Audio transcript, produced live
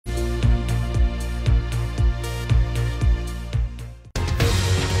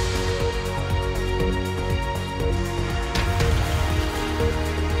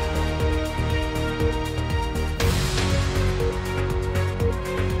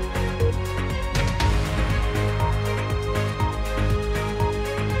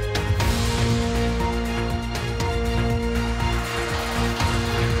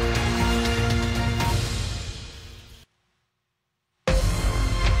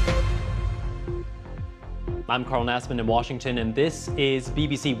I'm Nasman in Washington, and this is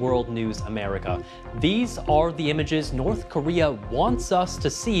BBC World News America. These are the images North Korea wants us to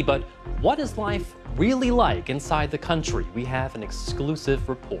see, but what is life really like inside the country? We have an exclusive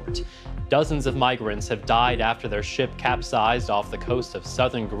report. Dozens of migrants have died after their ship capsized off the coast of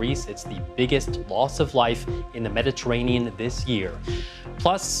southern Greece. It's the biggest loss of life in the Mediterranean this year.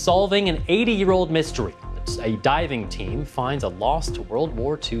 Plus, solving an 80-year-old mystery. A diving team finds a lost World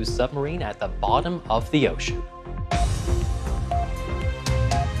War II submarine at the bottom of the ocean.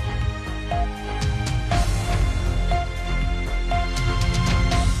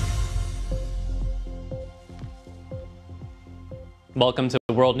 Welcome to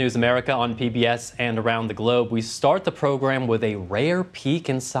World News America on PBS and around the globe. We start the program with a rare peek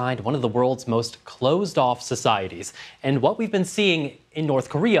inside one of the world's most closed-off societies. And what we've been seeing in North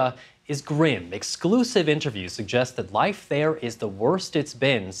Korea is grim. Exclusive interviews suggest that life there is the worst it's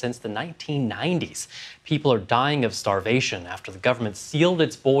been since the 1990s. People are dying of starvation after the government sealed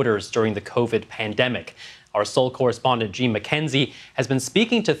its borders during the COVID pandemic. Our Seoul correspondent, Jean McKenzie, has been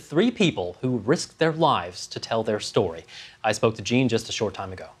speaking to 3 people who risked their lives to tell their story. I spoke to Jean just a short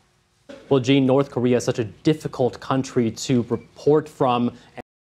time ago. Well, Jean, North Korea is such a difficult country to report from.